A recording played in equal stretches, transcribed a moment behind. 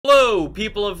Hello,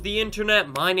 people of the internet,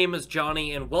 my name is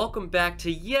Johnny, and welcome back to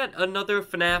yet another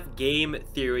FNAF game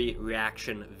theory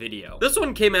reaction video. This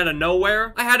one came out of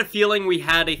nowhere. I had a feeling we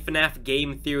had a FNAF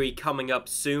game theory coming up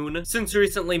soon, since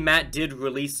recently Matt did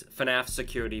release FNAF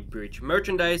Security Breach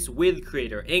merchandise with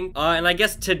Creator Inc. And I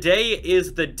guess today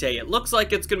is the day. It looks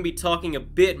like it's going to be talking a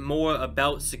bit more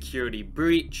about Security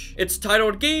Breach. It's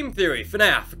titled Game Theory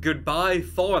FNAF Goodbye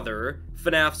Father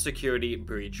FNAF Security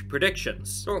Breach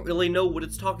Predictions. Don't really know what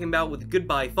it's talking about with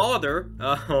Goodbye Father.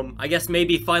 I guess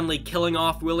maybe finally killing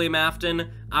off William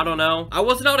Afton. I don't know. I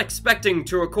was not expecting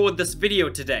to record this video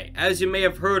today. As you may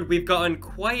have heard, we've gotten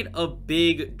quite a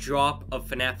big drop of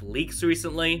FNAF leaks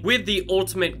recently, with the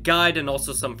Ultimate Guide and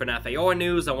also some FNAF AR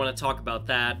news. I want to talk about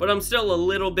that, but I'm still a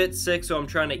little bit sick, so I'm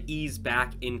trying to ease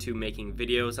back into making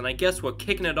videos, and I guess we're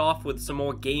kicking it off with some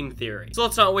more game theory. So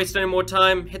let's not waste any more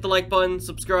time. Hit the like button,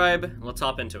 subscribe, and let's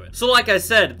hop into it. So like I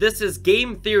said, this is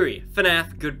Game Theory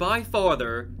FNAF Goodbye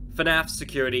Father FNAF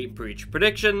Security Breach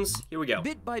Predictions. Here we go.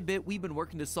 Bit by bit, we've been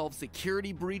working to solve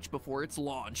Security Breach before its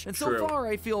launch. And True. so far,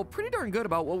 I feel pretty darn good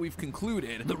about what we've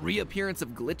concluded. The reappearance of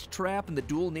Glitch Trap and the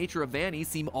dual nature of Vanny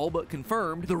seem all but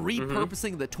confirmed. The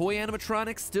repurposing of the toy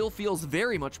animatronics still feels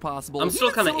very much possible. I'm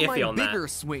still kind of iffy my on that. bigger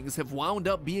swings have wound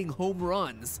up being home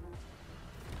runs.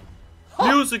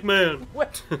 Music Man!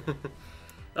 What?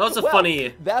 That was a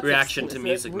funny reaction to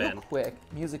Music Man. Real quick,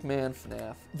 Music Man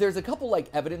FNAF. There's a couple like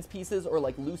evidence pieces or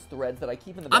like loose threads that I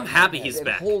keep in the back I'm happy of my head he's and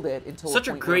back. hold it until Such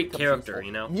a point where it great becomes character, useful.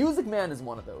 you know? Music Man is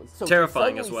one of those. So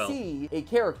Terrifying to as well. see a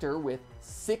character with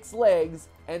 6 legs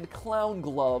and clown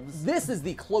gloves. This is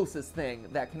the closest thing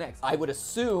that connects. I would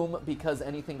assume because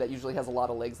anything that usually has a lot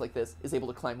of legs like this is able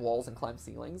to climb walls and climb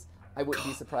ceilings. I wouldn't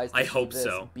be surprised to I see hope this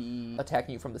so. be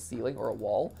attacking you from the ceiling or a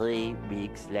wall. 3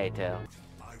 weeks later.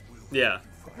 Yeah.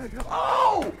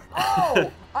 Oh!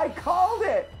 Oh! I called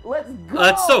it! Let's go!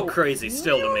 That's so crazy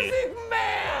still to me. Music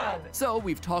Man! So,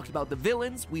 we've talked about the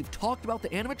villains, we've talked about the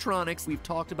animatronics, we've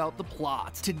talked about the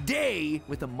plot. Today,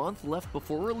 with a month left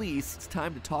before release, it's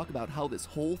time to talk about how this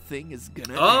whole thing is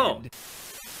gonna end.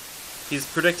 He's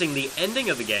predicting the ending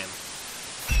of the game.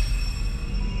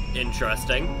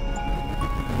 Interesting.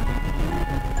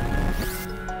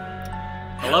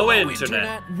 Hello,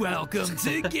 Internet. Welcome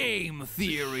to Game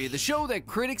Theory, the show that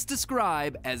critics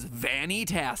describe as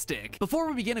Vanny-tastic. Before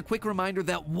we begin, a quick reminder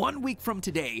that 1 week from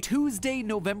today, Tuesday,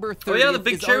 November 30th, the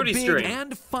big is charity our big stream.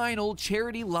 and final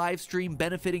charity live stream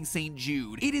benefiting St.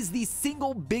 Jude. It is the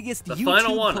single biggest The YouTube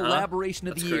final one, collaboration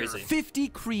of That's the year. crazy. 50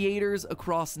 creators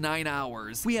across 9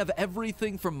 hours. We have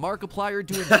everything from Markiplier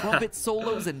doing trumpet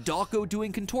solos and Dawko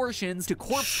doing contortions to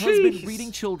Corpse Husband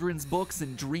reading children's books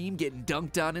and Dream getting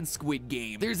dunked on in Squid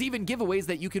Game. There's even giveaways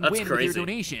that you can win with your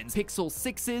donations. Pixel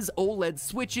 6s, OLED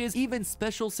switches, even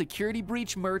special Security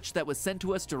Breach merch that was sent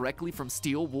to us directly from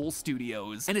Steel Wool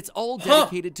Studios. And it's all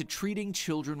dedicated to treating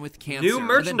children with cancer. New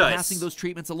merchandise. And then passing those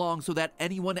treatments along so that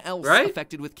anyone else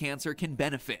affected with cancer can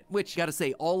benefit. Which, gotta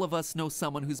say, all of us know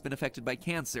someone who's been affected by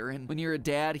cancer. And when you're a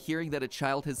dad, hearing that a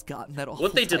child has gotten that awful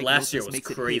What they did last year was makes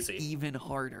crazy. it even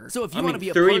harder. So if you I want mean, to be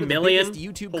a 3 part of the million? biggest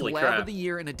YouTube Holy collab crap. of the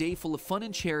year and a day full of fun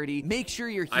and charity, make sure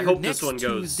you're here I hope next this one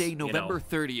goes, Tuesday, November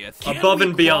 30th. above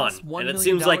and beyond, $1 and it million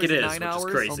seems like it in is, 9 which is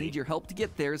hours? crazy. I'll need your help to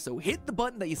get there, so hit the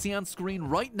button that you see on screen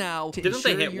right now to Didn't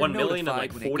they ensure hit you're 1 million in notified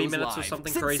like when it 40 goes minutes or live.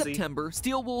 something Since crazy? September,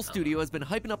 Steel Wool Studio has been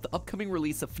hyping up the upcoming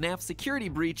release of FNAF Security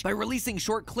Breach by releasing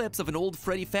short clips of an old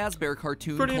Freddy Fazbear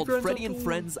cartoon called Freddy and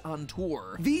Friends on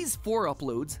Tour. These 4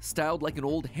 uploads, styled like an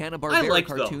old Hanna-Barbera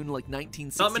cartoon like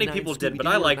 1969 Not many people did, but Scooby-Doo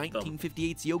I or liked them.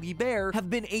 1958's Yogi Bear, have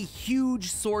been a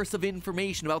huge source of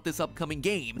information about this upcoming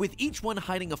game, with each one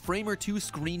hiding a frame or 2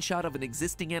 screenshot of an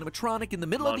existing animatronic in the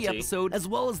middle of the episode, as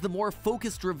well as the more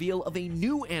focused reveal of a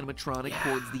new animatronic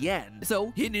towards the end.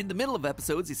 So, hidden in the middle of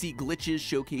episodes, you see glitches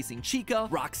showcasing Chica,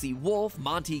 Roxy Wolf,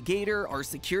 Monty Gator, our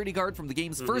security guard from the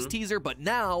game's first teaser, but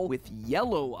now with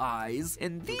yellow eyes,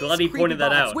 and these Glad he creepy pointed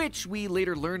that bots, out. which we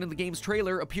later learn in the game's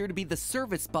trailer appear to be the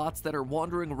service bots that are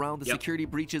wandering around the Security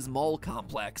Breach's mall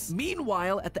complex.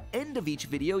 Meanwhile, at the end of each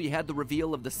video, you had the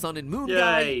reveal of the Sun and Moon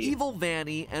guy, Evil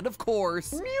Vanny, and of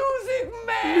course, Music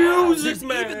Man! there's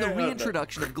even the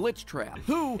reintroduction of Glitch Trap,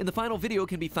 who, in the final video,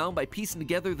 can be found by piecing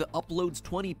together the upload's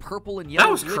 20 purple and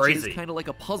yellow glitches, kind of like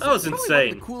a puzzle. That was Probably insane. one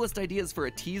of the coolest ideas for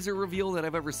a teaser reveal that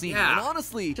I've ever seen. Yeah. And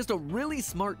honestly, just a really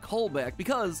smart callback,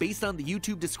 because based on the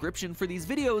YouTube description for these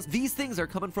videos, these things are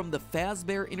coming from the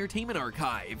Fazbear Entertainment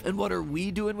Archive. And what are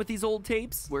we doing with these old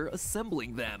tapes? We're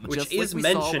assembling them. Which just is like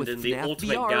we saw mentioned with in the FNAF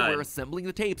Ultimate VR, Guide. We're assembling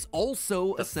the tapes,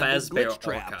 also The assembling Fazbear Glitch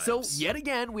Trap. Archives. So yet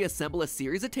again, we assemble assemble a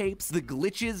series of tapes, the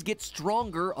glitches get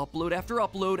stronger, upload after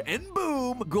upload, and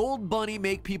boom, Gold Bunny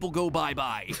make people go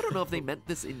bye-bye. I don't know if they meant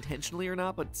this intentionally or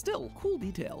not, but still, cool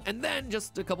detail. And then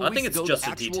just a couple weeks ago, the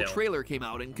actual trailer came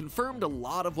out and confirmed a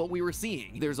lot of what we were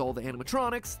seeing. There's all the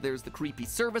animatronics, there's the creepy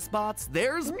service bots,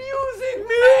 there's music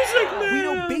man! We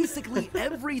know basically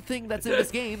everything that's in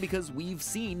this game because we've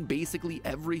seen basically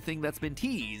everything that's been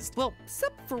teased. Well,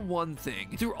 except for one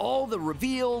thing. Through all the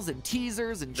reveals and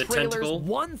teasers and trailers,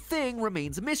 one thing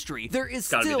remains a mystery. There is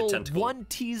still one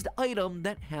teased item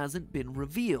that hasn't been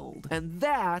revealed, and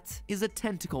that is a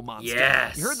tentacle monster.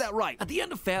 Yes! You heard that right. At the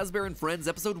end of Fazbear and Friends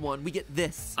Episode 1, we get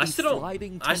this. I still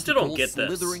don't get this.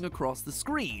 Slithering across the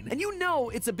screen. And you know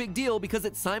it's a big deal because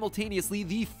it's simultaneously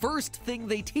the first thing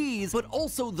they tease, but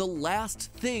also the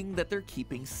last thing that they're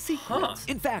keeping secret.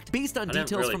 In fact, based on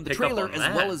details from the trailer,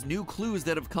 as well as new clues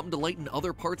that have come to light in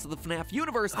other parts of the FNAF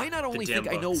universe, I not only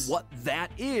think I know what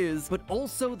that is, but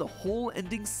also the whole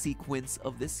ending sequence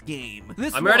of this game.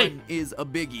 This one is a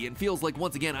biggie and feels like,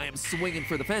 once again, I am swinging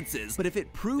for the fences. But if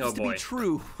it proves to be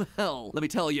true, well, let me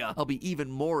tell you, I'll be even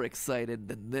more excited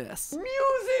than this.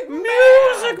 Music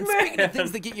man! Speaking of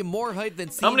things that get you more hyped than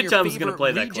seeing your favorite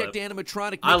reject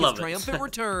animatronic make its triumphant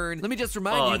return, let me just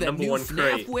remind you that new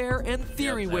FNAFware and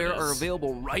Theoryware are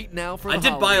available right now for the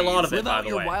holidays. I did buy a lot of it, by the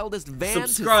way. Your wildest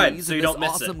fantasies Subscribe so you don't miss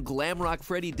awesome glam rock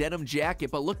Freddy denim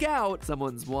jacket, but look out,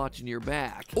 someone's watching your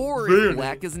back. Or if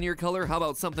black isn't your color, how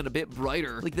about something a bit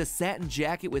brighter, like the satin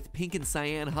jacket with pink and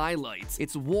cyan highlights.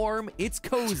 It's warm, it's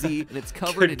cozy, and it's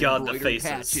covered in embroidered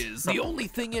patches. The only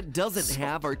thing it doesn't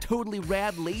have are totally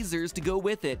rad lasers to go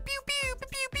with it. Pew pew pew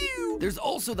pew pew. There's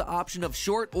also the option of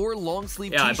short or long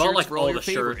sleeve t-shirts for all your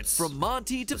favorites, from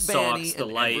Monty to Vanny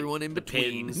and everyone in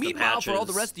between. Meanwhile, for all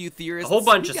the rest of you theorists, a whole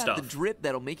bunch of stuff. The drip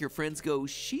that'll make your friends go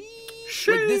sheesh.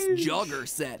 Like this jogger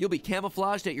set. You'll be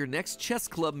camouflaged at your next chess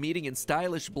club meeting in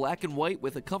stylish black and white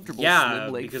with a comfortable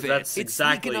slim leg fit. That's it's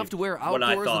sleek enough to wear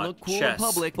outdoors and look cool in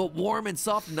public, but warm and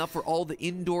soft enough for all the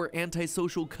indoor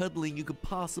antisocial cuddling you could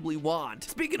possibly want.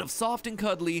 Speaking of soft and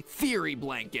cuddly, Theory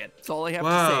Blanket. That's all I have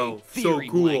to say. Theory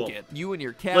Blanket. You and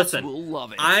your cats will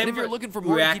love it. And if you're looking for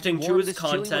more reacting to his this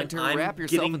content, winter, wrap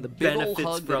yourself in the big old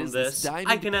hug that is this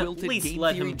diamond quilted Game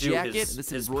Theory jacket,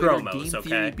 this embroidered Game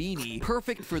Theory beanie.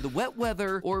 Perfect for the wet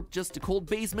weather, or just a cold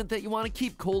basement that you want to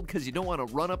keep cold because you don't want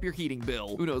to run up your heating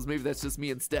bill. Who knows, maybe that's just me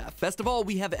and Steph. Best of all,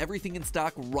 we have everything in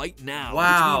stock right now,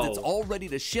 which means it's all ready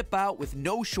to ship out with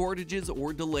no shortages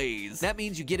or delays. That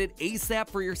means you get it ASAP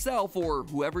for yourself or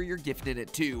whoever you're gifting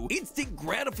it to. Instant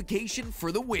gratification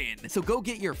for the win. So go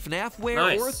get your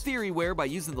FNAFware or Theoryware by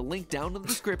using the link down in the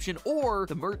description or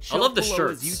the merch shop below,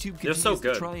 as YouTube continues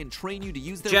to try and train you to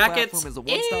use their platform as a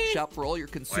one-stop shop for all your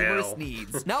consumerist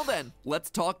needs. Now then, let's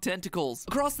talk tentacles.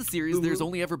 Across the series, there's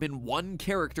only ever been one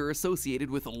character associated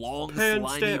with long,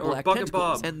 slimy black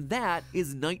tentacles, and that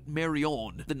is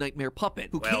Nightmarion, the nightmare puppet,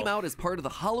 who came out as part of the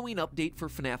Halloween update for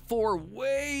FNAF 4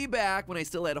 way back when I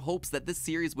still had hopes that this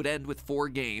series would end with 4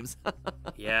 games.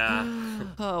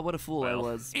 What a fool I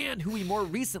was. And who we more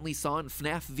recently saw in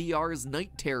FNAF VR's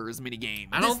Night Terrors minigame.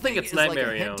 I don't think it's like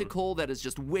a hentacle that is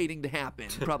just waiting to happen.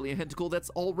 Probably a hentacle that's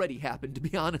already happened, to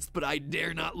be honest, but I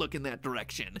dare not look in that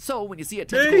direction. So when you see a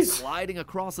tentacle sliding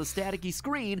across a staticky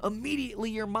screen, immediately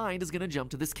your mind is going to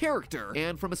jump to this character.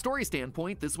 And from a story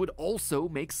standpoint, this would also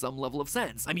make some level of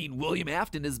sense. I mean, William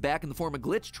Afton is back in the form of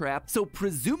Glitch Trap, so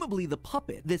presumably the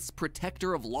puppet, this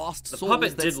protector of lost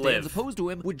souls that stands opposed to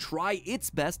him, would try its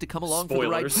best to come along for the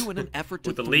ride too in an effort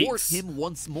to thwart him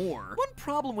once more. One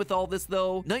problem with all this,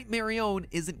 though, Nightmarion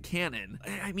isn't canon.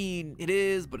 I mean, it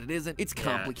is, but it isn't. It's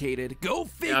complicated. Go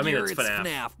figure, it's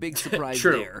FNAF. Big surprise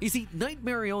there. You see,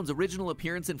 Nightmarion's original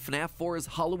appearance in FNAF 4's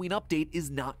Halloween update is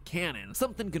not canon.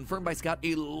 Something confirmed by Scott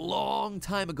a long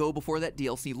time ago before that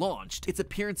DLC launched. Its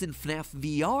appearance in FNAF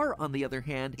VR, on the other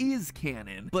hand, is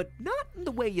canon, but not in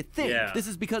the way you think. This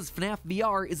is because FNAF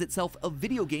VR is itself a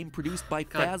video game produced by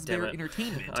Fazbear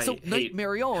Entertainment. So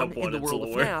Nightmarion in the world of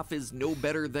FNAF is no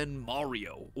better than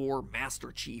Mario, or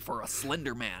Master Chief, or a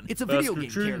Slender Man. It's a video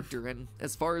game character, and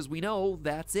as far as we know,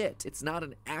 that's it. It's not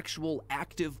an actual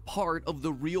active part of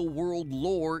the real world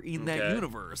lore in that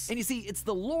universe. And you see, it's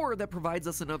the lore that provides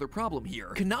us another problem here.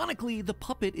 Canonically, the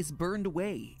puppet is burned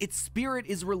away. Its spirit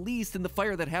is released in the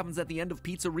fire that happens at the end of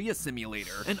Pizzeria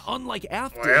Simulator. And unlike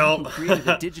Afton, who created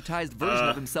a digitized version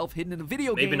of himself hidden in a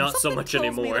video game, not so much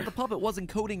anymore. Me that the puppet wasn't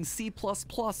coding C++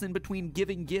 in between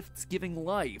giving gifts, giving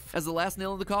life. As a the last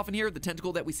nail in the coffin here. The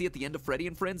tentacle that we see at the end of Freddy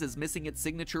and Friends is missing its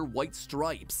signature white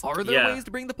stripes. Are there ways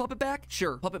to bring the puppet back?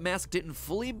 Sure. Puppet mask didn't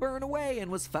fully burn away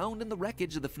and was found in the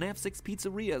wreckage of the FNAF 6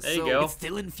 pizzeria, so it's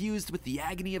still infused with the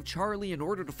agony of Charlie in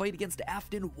order to fight against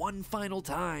Afton one final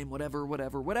time. Whatever.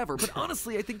 But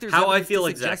honestly, I think there's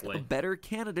a better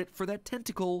candidate for that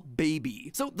tentacle,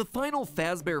 Baby. So the final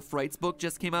Fazbear Frights book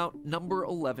just came out, number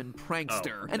 11,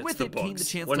 Prankster. And with it came the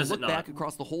chance to look back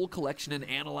across the whole collection and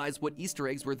analyze what Easter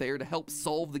eggs were there to help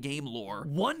solve the game lore.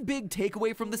 One big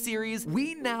takeaway from the series,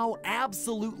 we now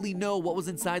absolutely know what was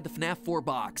inside the FNAF 4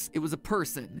 box. It was a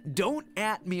person. Don't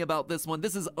at me about this one.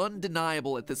 This is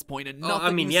undeniable at this point, and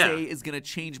nothing you say is gonna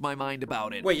change my mind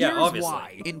about it. Here's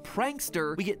why. In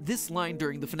Prankster, we get this line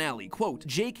during the finale, quote,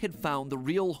 Jake had found the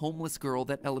real homeless girl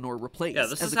that Eleanor replaced. Yeah,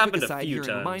 this has happened a few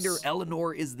times. Reminder,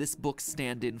 Eleanor is this book's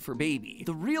stand-in for Baby.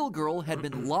 The real girl had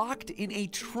been locked in a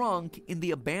trunk in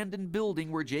the abandoned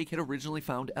building where Jake had originally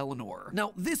found Eleanor.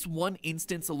 Now, this one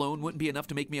instance alone wouldn't be enough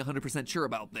to make me 100% sure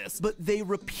about this, but they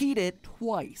repeat it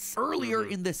twice. Earlier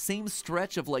in the same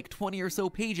stretch of like 20 or so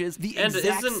pages, the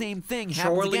exact same thing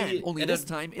happens again, only this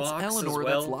time it's Eleanor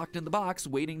that's locked in the box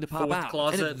waiting to pop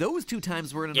out. And if those two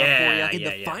times weren't enough for you, in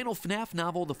the final FNAF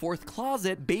novel, The Fourth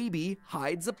Closet, Baby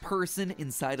hides a person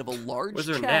inside of a large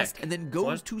chest and then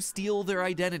goes to steal their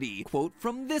identity. Quote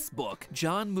from this book,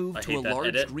 John moved to a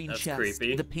large green chest,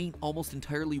 the paint almost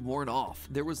entirely worn off.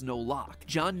 There was no lock.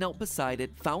 John knelt beside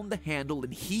it, found the handle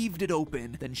and heaved it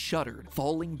open, then shuddered,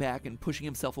 falling back and pushing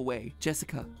himself away.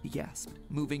 Jessica, he gasped,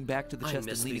 moving back to the chest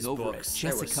and leaning over it.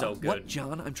 Jessica, what,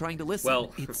 John? I'm trying to listen.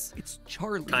 Well, it's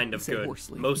Charlie. Kind of good.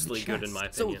 Mostly good in my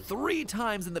opinion. So 3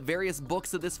 times in the various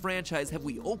books of this franchise have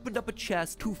we opened up a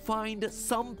chest to find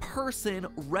some person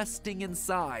resting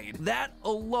inside. That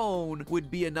alone would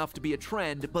be enough to be a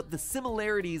trend, but the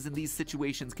similarities in these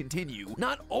situations continue.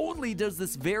 Not only does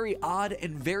this very odd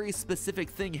and very specific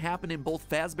thing happen in both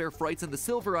Fazbear Frights and the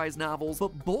Silver Eyes novels,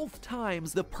 but both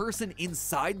times the person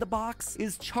inside the box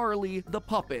is Charlie the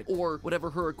puppet, or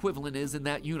whatever her equivalent is in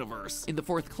that universe. In The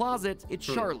Fourth Closet, it's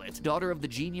Charlotte, daughter of the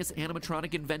genius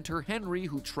animatronic inventor Henry,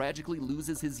 who tragically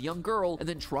loses his young girl and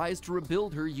then tries to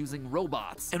rebuild her using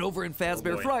robots. And over in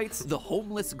Fazbear Frights, the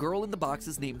homeless girl in the box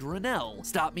is named Renelle.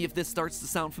 Stop me if this starts to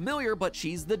sound familiar, but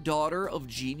she's the daughter of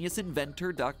genius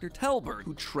inventor Dr. Talbert,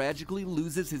 who tragically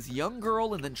loses his young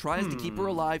girl and then tries to keep her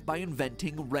alive by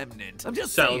inventing Remnant. I'm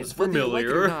just saying, whether you like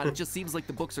it or not, it just seems like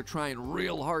the books are trying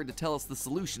real hard to tell us the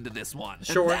solution to this one.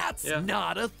 And that's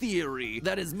not a theory.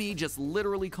 That is me just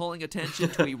literally calling attention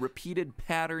to a repeated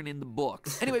pattern in the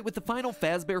books. Anyway, with the final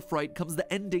Fazbear Fright comes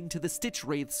the ending to the Stitch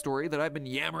Wraith story that I've been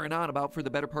yammering on about for the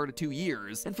better part of 2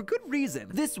 years. And for good reason.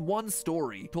 This one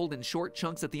story, told in short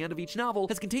chunks at the end of each novel,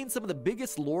 has contained some of the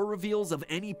biggest lore reveals of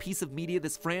any piece of media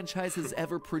this franchise has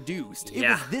ever produced. It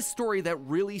was this story that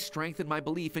really strengthened my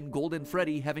belief in Golden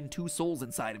Freddy having 2 souls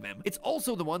inside of him. It's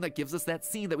also the one that gives us that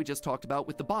scene that we just talked about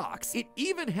with the box. It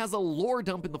even has a lore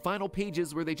dump in the final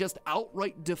pages where they just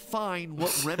outright define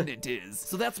what Remnant is.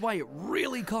 So that's why it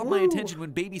really caught my attention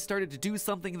when Baby started to do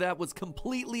something that was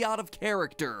completely out of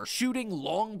character, shooting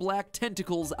long black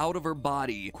tentacles out of her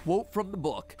body. Quote from the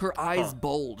book, her eyes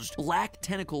bulged, black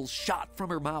tentacles shot from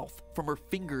her mouth, from her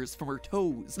fingers, from her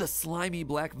toes. The slimy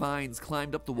black vines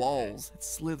climbed up the walls,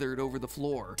 slithered over the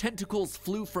floor. Tentacles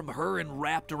flew from her and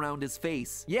wrapped around his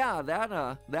face. Yeah,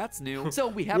 that's new. So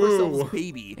we have ourselves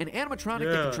Baby, an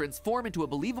animatronic that can transform into a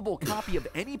believable copy of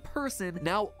any person,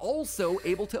 now also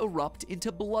able to erupt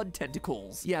into blood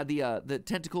tentacles. Yeah, the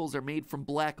tentacles are made from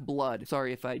black blood.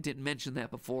 Sorry if I didn't mention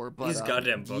that before, but these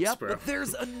goddamn books, bro. But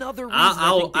there's another reason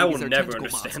I will never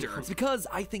understand them. It's because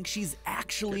I think she's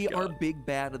actually our big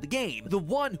bad of the game. The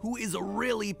one who is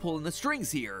really pulling the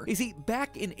strings here. You see,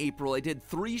 back in April, I did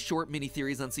 3 short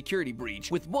mini-theories on Security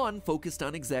Breach, with one focused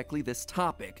on exactly this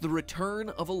topic, the return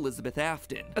of Elizabeth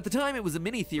Afton. At the time, it was a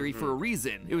mini-theory for a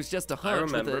reason. It was just a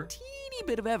hunch with a teeny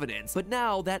bit of evidence, but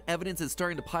now that evidence is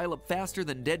starting to pile up faster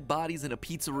than dead bodies in a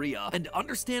pizzeria, and to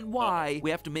understand why, we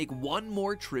have to make one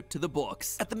more trip to the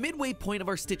books. At the midway point of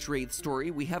our Stitch Wraith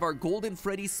story, we have our Golden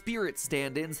Freddy spirit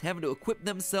stand-ins having to equip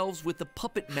themselves with the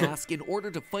puppet mask in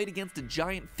order to fight against a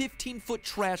giant 15-foot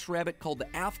trash rabbit called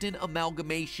the Afton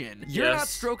Amalgamation. You're not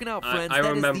stroking out, friends. I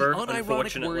remember, that is the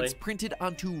unironic words printed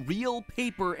onto real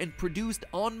paper and produced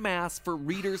en masse for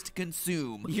readers to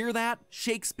consume. You hear that?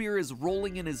 Shakespeare is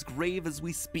rolling in his grave as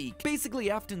we speak.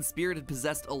 Basically, Afton's spirit had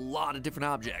possessed a lot of different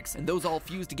objects, and those all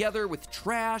fused together with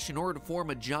trash in order to form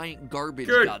a giant garbage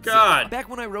Godzilla. Back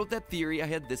when I wrote that theory, I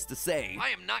had this to say. I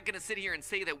am not gonna sit here and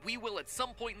say that we will at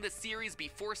some point in this series be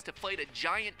forced to fight a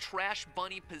giant trash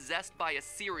bunny possessed possessed by a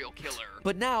serial killer.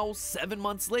 But now, 7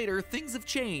 months later, things have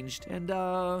changed, and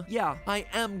yeah, I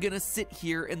am gonna sit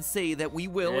here and say that we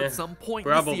will, at some point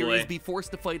in the series, be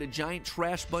forced to fight a giant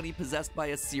trash bunny possessed by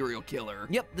a serial killer.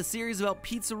 Yep, the series about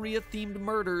pizzeria-themed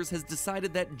murders has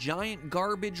decided that giant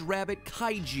garbage rabbit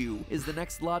kaiju is the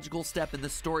next logical step in the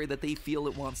story that they feel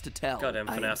it wants to tell. Goddamn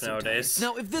FNAF nowadays.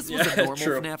 Now, if this was a normal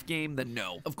FNAF game, then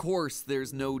no. Of course,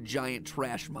 there's no giant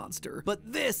trash monster.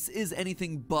 But this is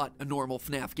anything but a normal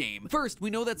FNAF game. First, we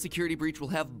know that Security Breach will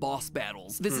have boss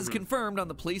battles. This is confirmed on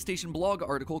the PlayStation blog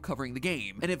article covering the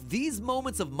game. And if these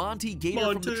moments of Monty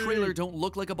Gator from the trailer don't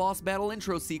look like a boss battle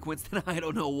intro sequence, then I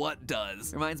don't know what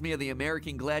does. Reminds me of the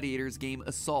American Gladiators game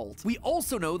Assault. We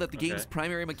also know that the game's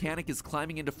primary mechanic is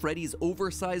climbing into Freddy's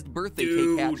oversized birthday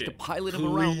cake hatch to pilot him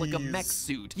around like a mech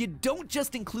suit. You don't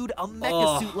just include a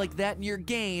mecha suit like that in your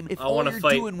game if all you're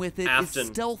doing with it is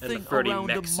stealthing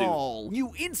around a mall.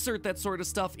 You insert that sort of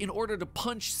stuff in order to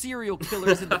punch serial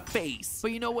killers in the face.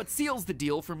 But you know what seals the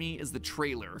deal for me is the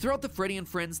trailer. Throughout the Freddy and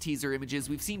Friends teaser images,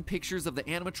 we've seen pictures of the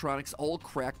animatronics all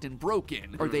cracked and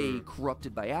broken. Are they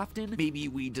corrupted by Afton? Maybe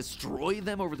we destroy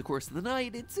them over the course of the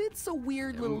night. It's a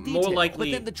weird little detail. More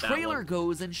likely but then the trailer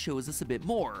goes and shows us a bit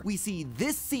more. We see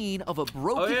this scene of a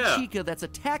broken Chica that's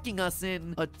attacking us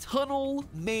in a tunnel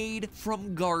made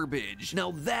from garbage.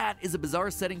 Now that is a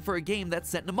bizarre setting for a game that's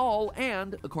set in a mall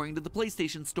and, according to the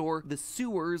PlayStation Store, the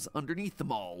sewers underneath the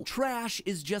mall. Trash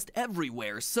is just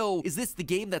everywhere. So is this the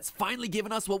game that's finally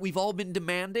given us what we've all been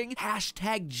demanding?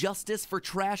 Hashtag justice for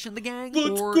trash in the gang?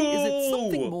 Or is it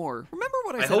something more? Remember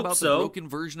what I said about the broken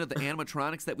version of the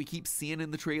animatronics that we keep seeing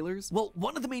in the trailers? Well,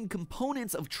 one of the main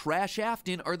components of Trash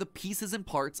Afton are the pieces and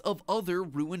parts of other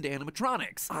ruined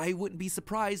animatronics. I wouldn't be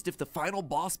surprised if the final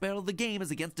boss battle of the game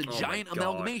is against a giant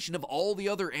amalgamation of all the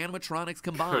other animatronics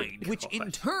combined, which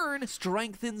in turn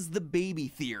strengthens the baby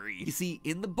theory. You see,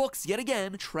 in the books, yet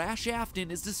again, Trash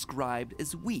Afton is described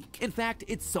as weak. In fact,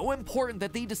 it's so important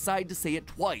that they decide to say it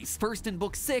twice, first in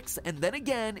book 6 and then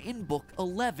again in book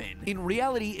 11. In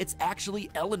reality, it's actually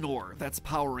Eleanor that's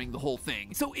powering the whole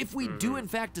thing. So if we do in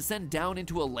fact descend down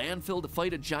into a landfill to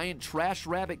fight a giant trash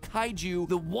rabbit kaiju,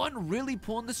 the one really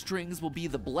pulling the strings will be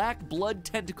the black blood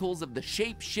tentacles of the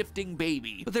shape-shifting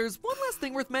baby. But there's one last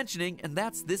thing worth mentioning, and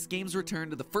that's this game's return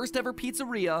to the first ever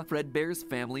pizzeria, Fredbear's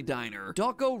Family Diner.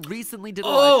 Dawko recently did a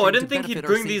live stream I didn't think he'd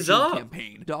bring these up.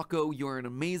 Campaign. Dawko, you're an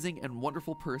amazing and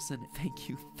wonderful person. Thank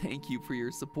you for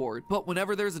your support. But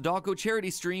whenever there's a Dawko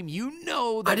charity stream, you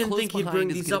know that I didn't think he'd bring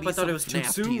these up. I thought it was too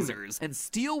soon. Teasers. And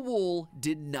Steel Wool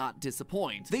did not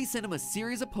disappoint. They sent him a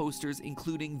series of posters,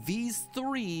 including these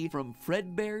 3 from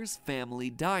Fredbear's Family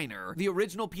Diner, the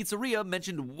original pizzeria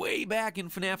mentioned way back in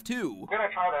FNAF 2. I'm gonna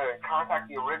try to contact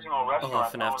the original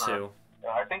restaurant FNAF owner. 2.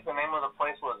 I think the name of the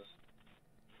place was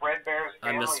Fredbear's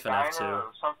Family FNAF 2. Diner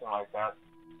or something like that.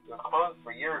 It was closed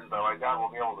for years, though. I doubt we'll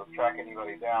be able to track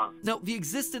anybody down. Now, the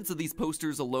existence of these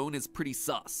posters alone is pretty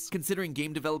sus, considering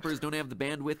game developers don't have the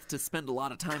bandwidth to spend a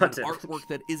lot of time on artwork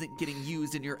that isn't getting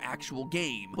used in your actual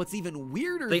game. What's even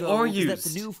weirder, though, is that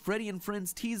the new Freddy and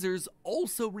Friends teasers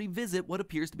also revisit what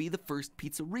appears to be the first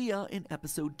pizzeria in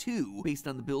Episode 2, based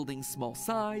on the building's small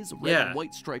size, red and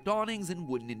white striped awnings, and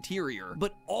wooden interior.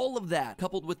 But all of that,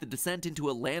 coupled with the descent into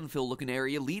a landfill-looking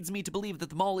area, leads me to believe that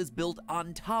the mall is built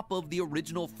on top of the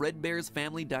original Fredbear's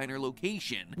Family Diner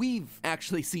location. We've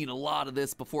actually seen a lot of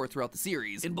this before throughout the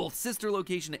series. In both Sister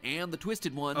Location and the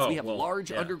Twisted ones, we have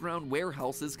large underground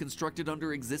warehouses constructed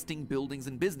under existing buildings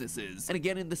and businesses. And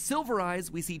again, in the Silver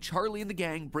Eyes, we see Charlie and the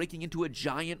gang breaking into a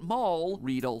giant mall,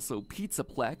 read also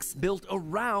Pizzaplex, built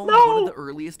around one of the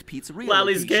earliest pizzeria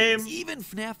locations. Even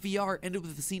FNAF VR ended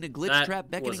with the scene of Glitch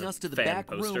Trap beckoning us to the back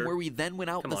room where we then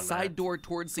went out the side door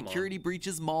towards Security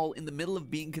Breach's mall in the middle of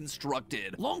being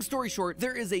constructed. Long story short,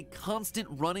 there is a constant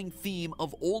running theme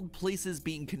of old places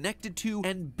being connected to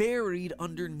and buried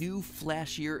under new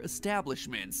flashier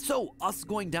establishments. So us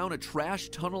going down a trash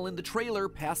tunnel in the trailer,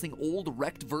 passing old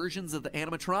wrecked versions of the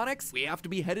animatronics, we have to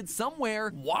be headed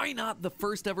somewhere. Why not the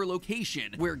first ever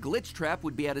location where Glitch Trap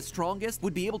would be at his strongest,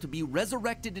 would be able to be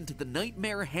resurrected into the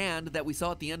nightmare hand that we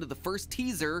saw at the end of the first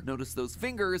teaser, notice those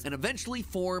fingers, and eventually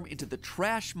form into the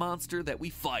trash monster that we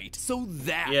fight. So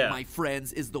that, my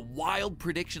friends, is the wild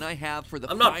prediction I have for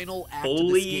the final act of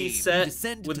this game.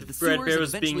 Set with the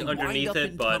Fredbear's being underneath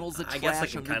it, but I guess I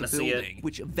can kind of see it.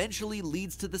 Which eventually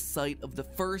leads to the site of the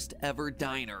first ever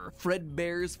diner,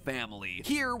 Fredbear's Family.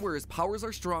 Here, where his powers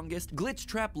are strongest, Glitch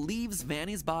Trap leaves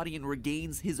Vanny's body and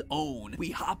regains his own.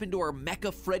 We hop into our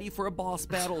mecha Freddy for a boss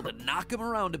battle to knock him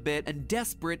around a bit, and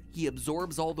desperate, he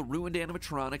absorbs all the ruined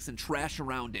animatronics and trash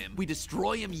around him. We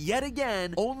destroy him yet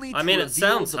again, only to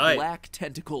reveal the black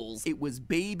tentacles. It was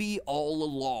Baby all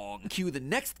along. Cue the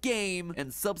next game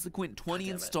and subsequent 20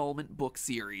 installment book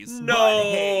series. No! But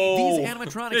hey, these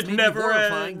animatronics may be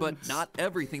horrifying, ends. but not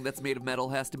everything that's made of metal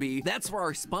has to be. That's where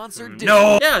our sponsor did.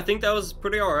 No! Yeah, I think that was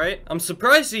pretty alright. I'm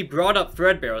surprised he brought up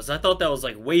Threadbare's. I thought that was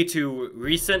like way too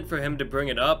recent for him to bring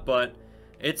it up, but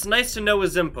it's nice to know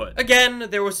his input. Again,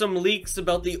 there were some leaks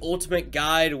about the ultimate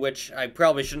guide, which I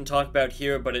probably shouldn't talk about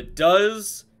here, but it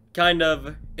does kind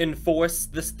of enforce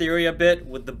this theory a bit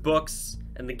with the books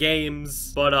and the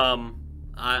games. But,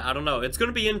 I don't know. It's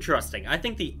gonna be interesting. I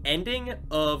think the ending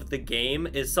of the game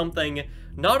is something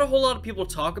not a whole lot of people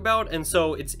talk about, and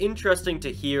so it's interesting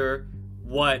to hear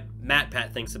what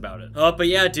MatPat thinks about it. But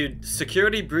yeah, dude,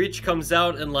 Security Breach comes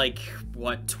out in like,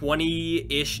 what,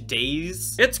 20-ish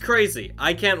days? It's crazy.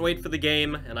 I can't wait for the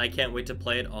game, and I can't wait to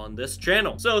play it on this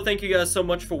channel. So thank you guys so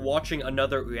much for watching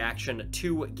another reaction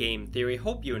to Game Theory.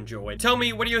 Hope you enjoyed. Tell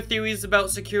me, what are your theories about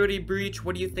Security Breach?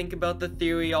 What do you think about the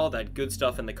theory? All that good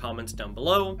stuff in the comments down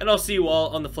below. And I'll see you all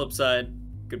on the flip side.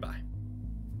 Goodbye.